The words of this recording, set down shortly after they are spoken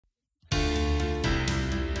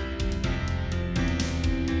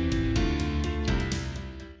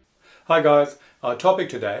Hi guys, our topic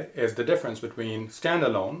today is the difference between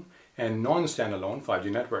standalone and non-standalone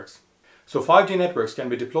 5G networks. So 5G networks can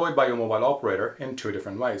be deployed by your mobile operator in two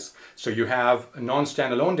different ways. So you have a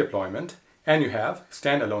non-standalone deployment and you have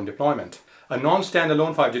standalone deployment. A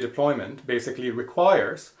non-standalone 5G deployment basically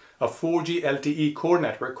requires a 4G LTE core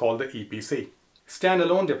network called the EPC.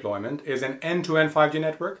 Standalone deployment is an end-to-end 5G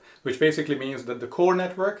network, which basically means that the core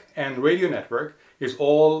network and radio network is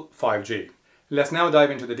all 5G. Let's now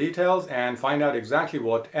dive into the details and find out exactly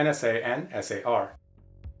what NSA and SA are.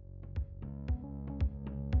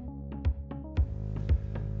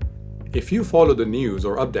 If you follow the news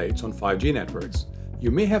or updates on 5G networks,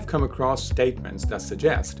 you may have come across statements that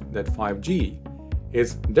suggest that 5G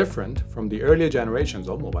is different from the earlier generations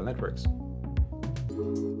of mobile networks.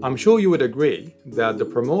 I'm sure you would agree that the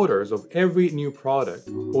promoters of every new product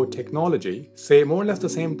or technology say more or less the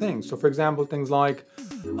same thing. So for example, things like,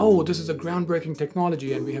 oh, this is a groundbreaking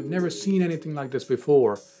technology and we have never seen anything like this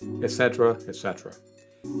before, etc., etc.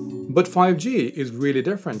 But 5G is really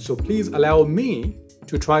different, so please allow me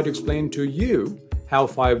to try to explain to you how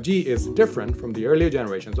 5G is different from the earlier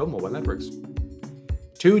generations of mobile networks.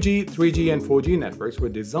 2G, 3G, and 4G networks were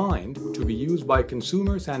designed to be used by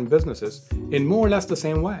consumers and businesses in more or less the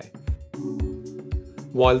same way.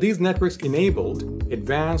 While these networks enabled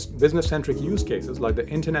advanced business-centric use cases like the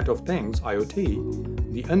Internet of Things,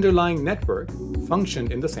 IoT, the underlying network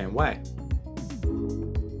functioned in the same way.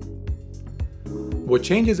 What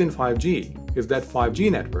changes in 5G is that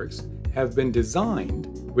 5G networks have been designed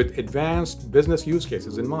with advanced business use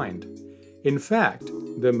cases in mind. In fact,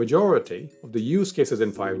 the majority of the use cases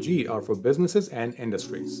in 5G are for businesses and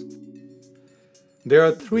industries. There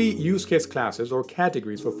are three use case classes or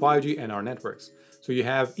categories for 5G NR networks. So you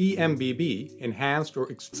have eMBB, Enhanced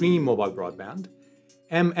or Extreme Mobile Broadband,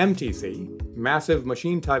 MMTC, Massive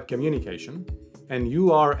Machine Type Communication, and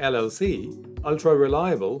URLLC, Ultra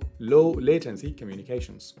Reliable Low Latency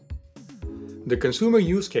Communications. The consumer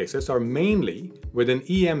use cases are mainly within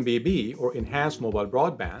eMBB or Enhanced Mobile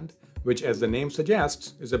Broadband, which, as the name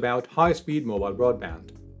suggests, is about high-speed mobile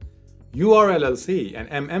broadband. URLLC and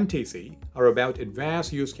MMTC are about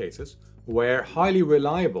advanced use cases where highly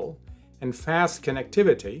reliable and fast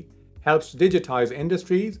connectivity helps digitize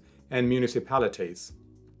industries and municipalities.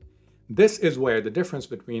 This is where the difference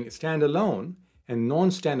between standalone and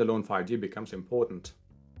non-standalone 5G becomes important.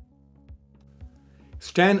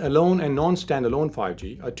 Standalone and non-standalone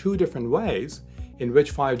 5G are two different ways in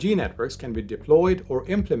which 5G networks can be deployed or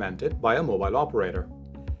implemented by a mobile operator.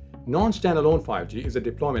 Non-standalone 5G is a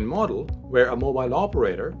deployment model where a mobile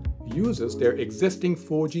operator uses their existing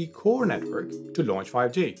 4G core network to launch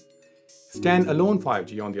 5G. Standalone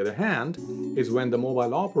 5G, on the other hand, is when the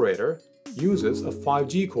mobile operator uses a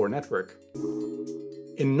 5G core network.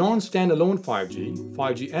 In non-standalone 5G,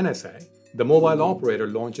 5G NSA, the mobile operator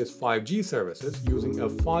launches 5G services using a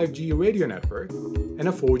 5G radio network and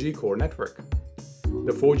a 4G core network.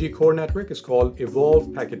 The 4G core network is called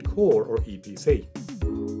Evolved Packet Core or EPC.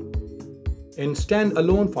 In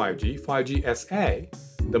standalone 5G, 5G SA,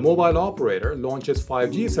 the mobile operator launches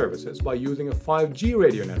 5G services by using a 5G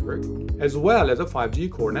radio network as well as a 5G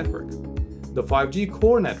core network. The 5G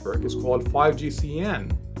core network is called 5G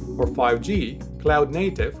CN or 5G Cloud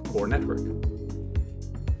Native Core Network.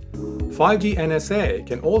 5G NSA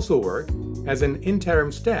can also work as an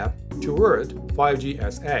interim step toward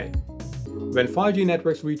 5G SA. When 5G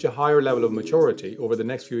networks reach a higher level of maturity over the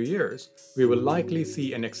next few years, we will likely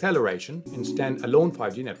see an acceleration in standalone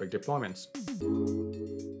 5G network deployments.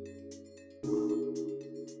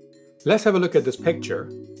 Let's have a look at this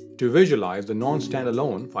picture to visualize the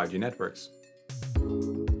non-standalone 5G networks.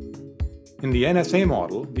 In the NSA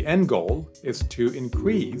model, the end goal is to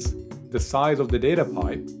increase the size of the data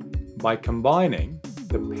pipe by combining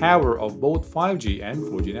the power of both 5G and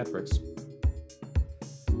 4G networks.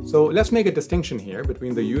 So let's make a distinction here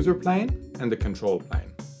between the user plane and the control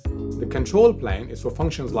plane. The control plane is for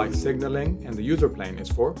functions like signaling, and the user plane is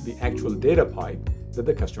for the actual data pipe that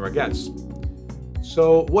the customer gets.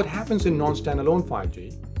 So what happens in non-standalone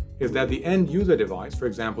 5G is that the end user device, for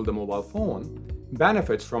example the mobile phone,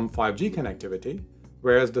 benefits from 5G connectivity,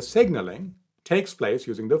 whereas the signaling takes place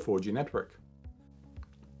using the 4G network.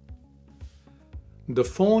 The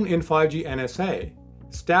phone in 5G NSA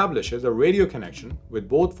establishes a radio connection with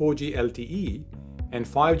both 4G LTE and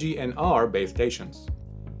 5G NR base stations.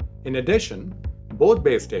 In addition, both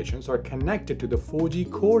base stations are connected to the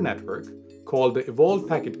 4G core network called the Evolved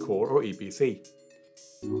Packet Core or EPC.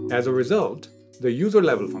 As a result, the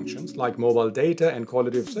user-level functions like mobile data and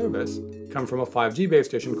quality of service come from a 5G base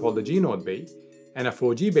station called the G Node B and a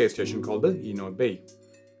 4G base station called the E Node B.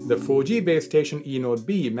 the 4G base station eNode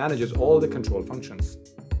B manages all the control functions.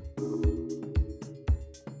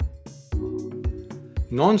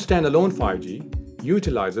 Non-standalone 5G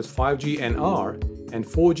utilizes 5G NR and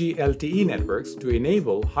 4G LTE networks to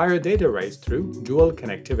enable higher data rates through dual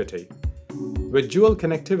connectivity. With dual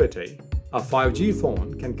connectivity, a 5G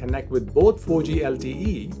phone can connect with both 4G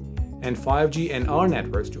LTE and 5G NR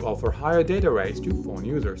networks to offer higher data rates to phone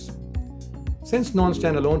users. Since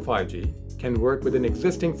non-standalone 5G can work with an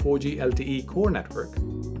existing 4G LTE core network,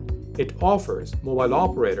 it offers mobile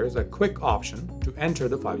operators a quick option to enter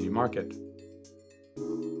the 5G market.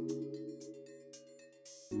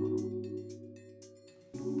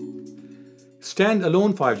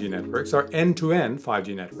 Standalone 5G networks are end-to-end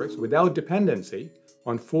 5G networks without dependency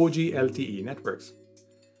on 4G LTE networks.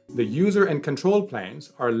 The user and control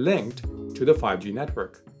planes are linked to the 5G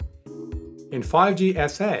network. In 5G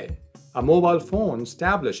SA, a mobile phone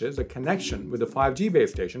establishes a connection with a 5G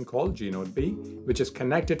base station called gNode B, which is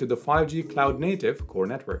connected to the 5G cloud-native core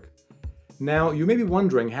network. Now, you may be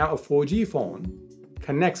wondering how a 4G phone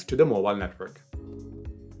connects to the mobile network.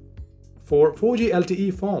 For 4G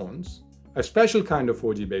LTE phones, a special kind of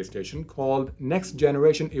 4G base station called Next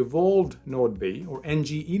Generation Evolved Node B or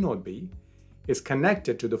NGE Node B is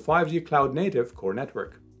connected to the 5G cloud-native core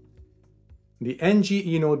network. The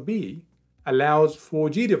NGE Node B allows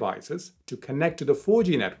 4G devices to connect to the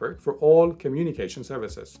 4G network for all communication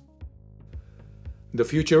services. The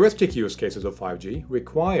futuristic use cases of 5G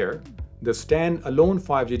require the standalone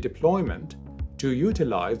 5G deployment to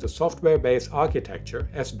utilize the software-based architecture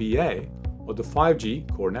SBA of the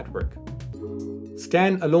 5G core network.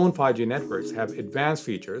 Standalone 5G networks have advanced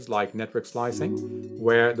features like network slicing,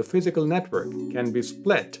 where the physical network can be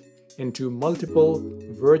split into multiple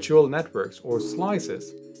virtual networks or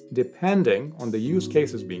slices depending on the use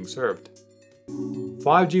cases being served.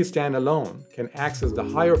 5G standalone can access the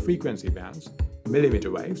higher frequency bands,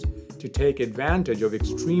 millimeter waves, to take advantage of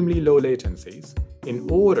extremely low latencies in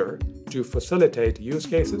order to facilitate use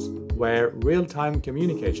cases where real-time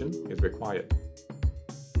communication is required.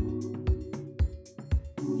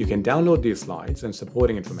 You can download these slides and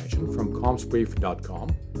supporting information from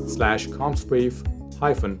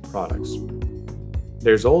compsbrief.com/compsbrief-products.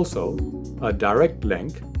 There's also a direct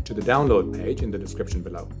link to the download page in the description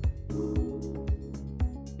below.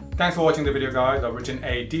 Thanks for watching the video, guys. I've written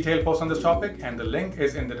a detailed post on this topic and the link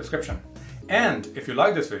is in the description. And if you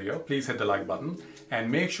like this video, please hit the like button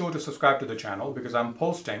and make sure to subscribe to the channel because I'm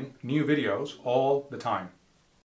posting new videos all the time.